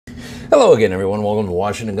Hello again, everyone. Welcome to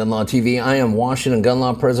Washington Gun Law TV. I am Washington Gun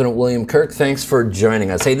Law President William Kirk. Thanks for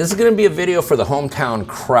joining us. Hey, this is going to be a video for the hometown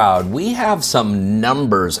crowd. We have some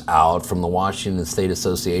numbers out from the Washington State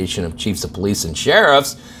Association of Chiefs of Police and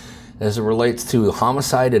Sheriffs as it relates to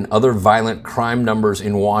homicide and other violent crime numbers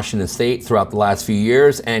in Washington State throughout the last few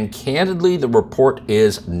years. And candidly, the report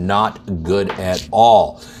is not good at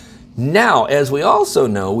all. Now, as we also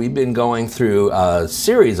know, we've been going through a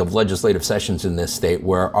series of legislative sessions in this state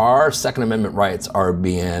where our Second Amendment rights are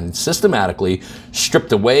being systematically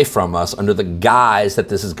stripped away from us under the guise that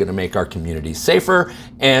this is going to make our communities safer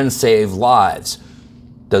and save lives.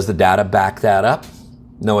 Does the data back that up?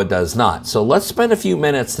 No, it does not. So let's spend a few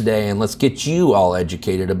minutes today and let's get you all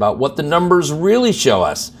educated about what the numbers really show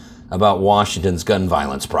us about Washington's gun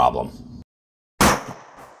violence problem.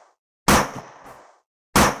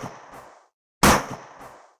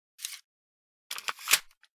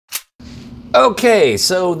 Okay,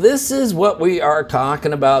 so this is what we are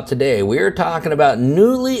talking about today. We are talking about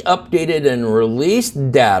newly updated and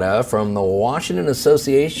released data from the Washington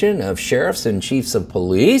Association of Sheriffs and Chiefs of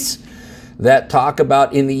Police that talk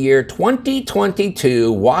about in the year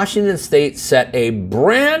 2022, Washington State set a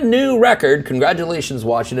brand new record. Congratulations,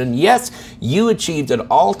 Washington. Yes, you achieved an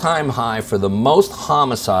all-time high for the most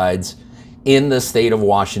homicides in the state of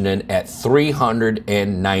Washington at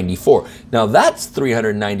 394. Now that's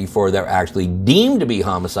 394 that are actually deemed to be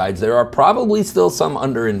homicides. There are probably still some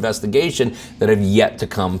under investigation that have yet to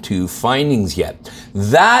come to findings yet.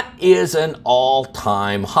 That is an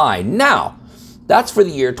all-time high. Now, that's for the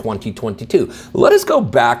year 2022. Let us go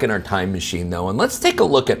back in our time machine though, and let's take a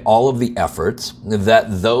look at all of the efforts that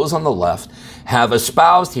those on the left have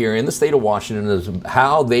espoused here in the state of Washington as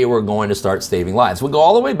how they were going to start saving lives. We'll go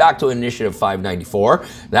all the way back to Initiative 594.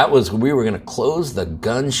 That was, we were going to close the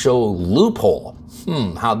gun show loophole.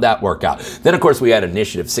 How'd that work out? Then, of course, we had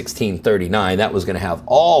Initiative 1639. That was going to have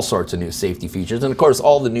all sorts of new safety features. And, of course,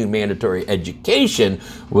 all the new mandatory education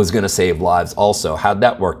was going to save lives also. How'd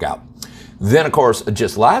that work out? Then, of course,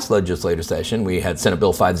 just last legislative session, we had Senate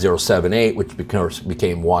Bill 5078, which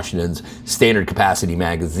became Washington's standard capacity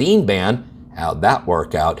magazine ban. How'd that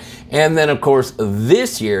work out? And then, of course,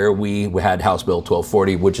 this year we had House Bill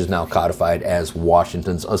 1240, which is now codified as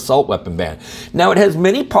Washington's assault weapon ban. Now, it has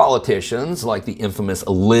many politicians, like the infamous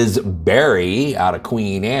Liz Berry out of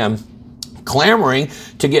Queen Anne, clamoring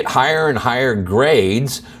to get higher and higher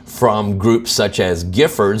grades from groups such as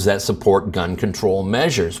Giffords that support gun control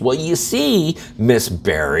measures. Well, you see, Miss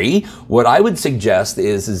Berry, what I would suggest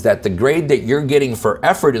is that the grade that you're getting for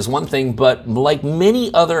effort is one thing, but like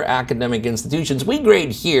many other academic institutions, we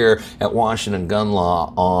grade here at Washington Gun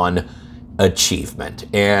Law on achievement.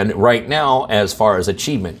 And right now, as far as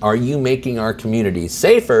achievement, are you making our community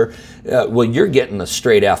safer? Well, you're getting a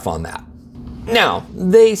straight F on that. Now,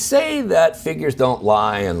 they say that figures don't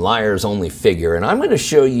lie and liars only figure, and I'm going to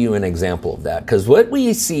show you an example of that, because what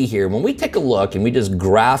we see here, when we take a look and we just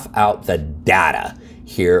graph out the data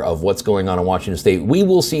here of what's going on in Washington State, we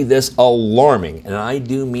will see this alarming, and I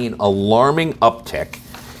do mean alarming uptick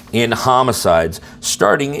in homicides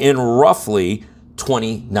starting in roughly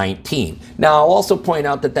 2019. Now, I'll also point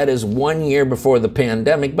out that that is 1 year before the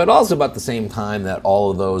pandemic, but also about the same time that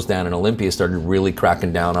all of those down in Olympia started really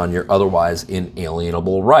cracking down on your otherwise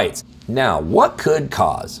inalienable rights. Now, what could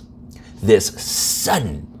cause this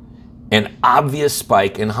sudden and obvious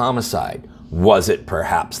spike in homicide? Was it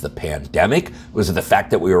perhaps the pandemic? Was it the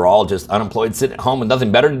fact that we were all just unemployed, sitting at home with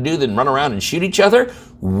nothing better to do than run around and shoot each other?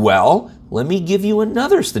 Well, let me give you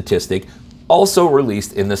another statistic also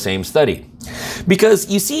released in the same study.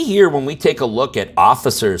 Because you see here, when we take a look at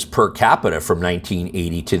officers per capita from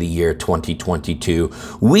 1980 to the year 2022,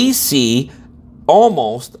 we see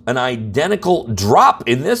almost an identical drop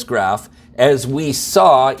in this graph as we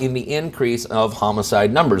saw in the increase of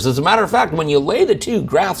homicide numbers. As a matter of fact, when you lay the two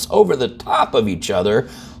graphs over the top of each other,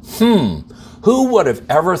 who would have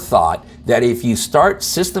ever thought that if you start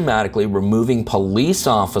systematically removing police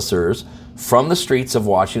officers from the streets of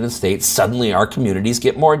Washington State, suddenly our communities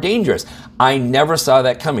get more dangerous? I never saw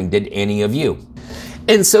that coming. Did any of you?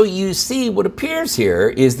 And so you see, what appears here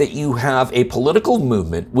is that you have a political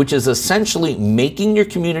movement which is essentially making your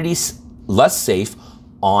communities less safe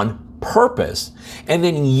on purpose, and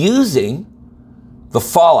then using the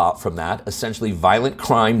fallout from that, essentially violent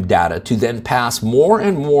crime data, to then pass more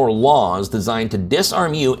and more laws designed to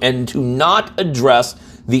disarm you and to not address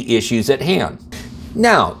the issues at hand.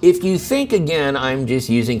 Now, if you think, again, I'm just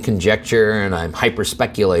using conjecture and I'm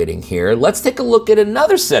hyper-speculating here, let's take a look at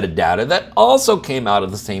another set of data that also came out of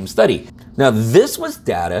the same study. Now, this was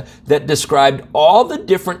data that described all the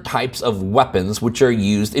different types of weapons which are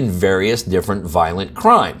used in various different violent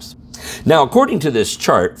crimes. Now, according to this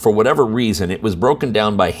chart, for whatever reason, it was broken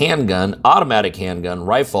down by handgun, automatic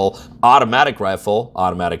rifle,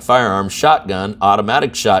 automatic firearm, shotgun,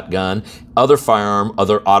 automatic shotgun, other firearm,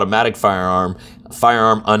 other automatic firearm,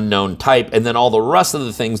 firearm unknown type, and then all the rest of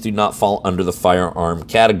the things do not fall under the firearm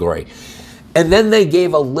category. And then they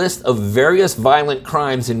gave a list of various violent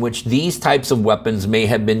crimes in which these types of weapons may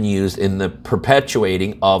have been used in the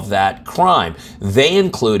perpetuating of that crime. They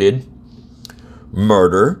included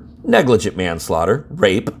murder, negligent manslaughter,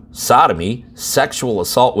 rape, sodomy, sexual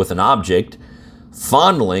assault with an object,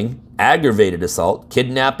 fondling, aggravated assault,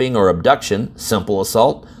 kidnapping or abduction, simple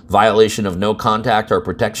assault, violation of no contact or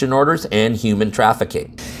protection orders, and human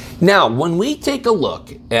trafficking. Now, when we take a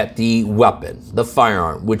look at the weapon, the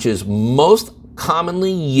firearm, which is most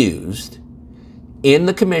commonly used in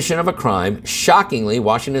the commission of a crime, shockingly,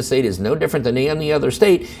 Washington State is no different than any other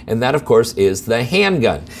state, and that, of course, is the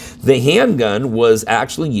handgun. The handgun was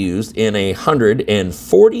actually used in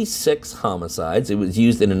 146 homicides. It was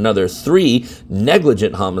used in another 3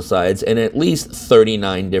 negligent homicides and at least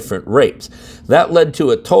 39 different rapes. That led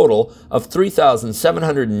to a total of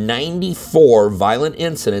 3,794 violent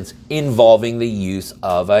incidents involving the use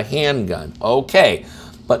of a handgun. Okay.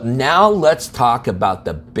 But now let's talk about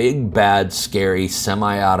the big, bad, scary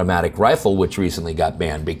semi-automatic rifle, which recently got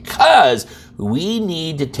banned, because we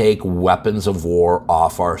need to take weapons of war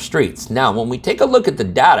off our streets. Now, when we take a look at the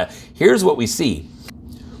data, here's what we see.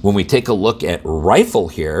 When we take a look at rifle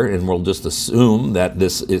here, and we'll just assume that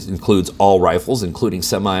this includes all rifles, including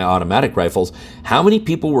semi-automatic rifles, how many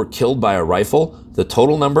people were killed by a rifle? The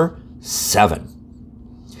total number, 7.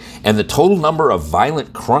 And the total number of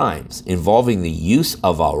violent crimes involving the use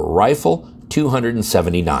of a rifle,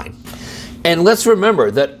 279. And let's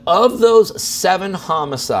remember that of those 7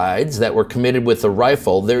 homicides that were committed with a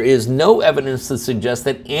rifle, there is no evidence to suggest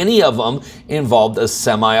that any of them involved a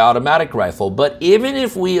semi-automatic rifle. But even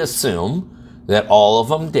if we assume that all of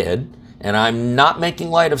them did, and I'm not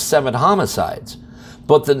making light of 7 homicides,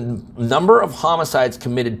 but the number of homicides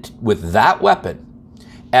committed with that weapon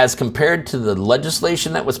as compared to the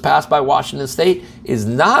legislation that was passed by Washington State is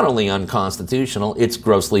not only unconstitutional, it's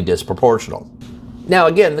grossly disproportional. Now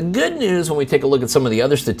again, the good news when we take a look at some of the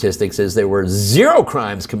other statistics is there were 0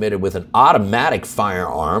 crimes committed with an automatic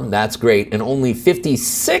firearm, that's great, and only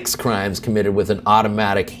 56 crimes committed with an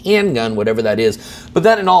automatic handgun, whatever that is, but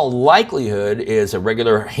that in all likelihood is a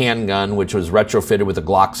regular handgun which was retrofitted with a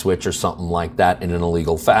Glock switch or something like that in an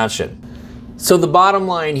illegal fashion. So the bottom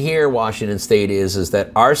line here, Washington State, is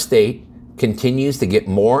that our state continues to get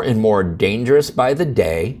more and more dangerous by the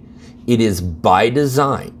day. It is by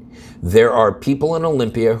design. There are people in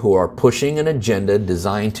Olympia who are pushing an agenda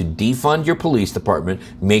designed to defund your police department,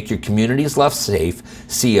 make your communities less safe,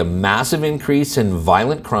 see a massive increase in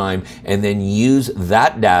violent crime, and then use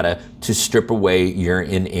that data to strip away your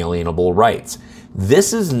inalienable rights.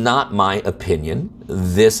 This is not my opinion.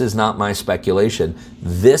 This is not my speculation.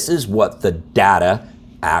 This is what the data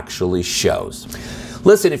actually shows.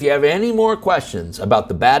 Listen, if you have any more questions about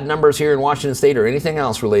the bad numbers here in Washington State or anything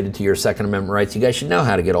else related to your Second Amendment rights, you guys should know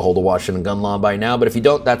how to get a hold of Washington gun law by now. But if you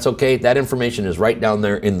don't, that's okay. That information is right down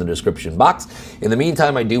there in the description box. In the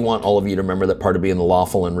meantime, I do want all of you to remember that part of being the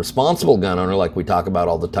lawful and responsible gun owner, like we talk about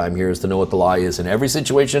all the time here, is to know what the law is in every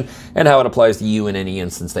situation and how it applies to you in any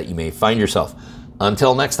instance that you may find yourself.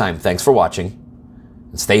 Until next time, thanks for watching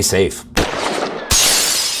and stay safe.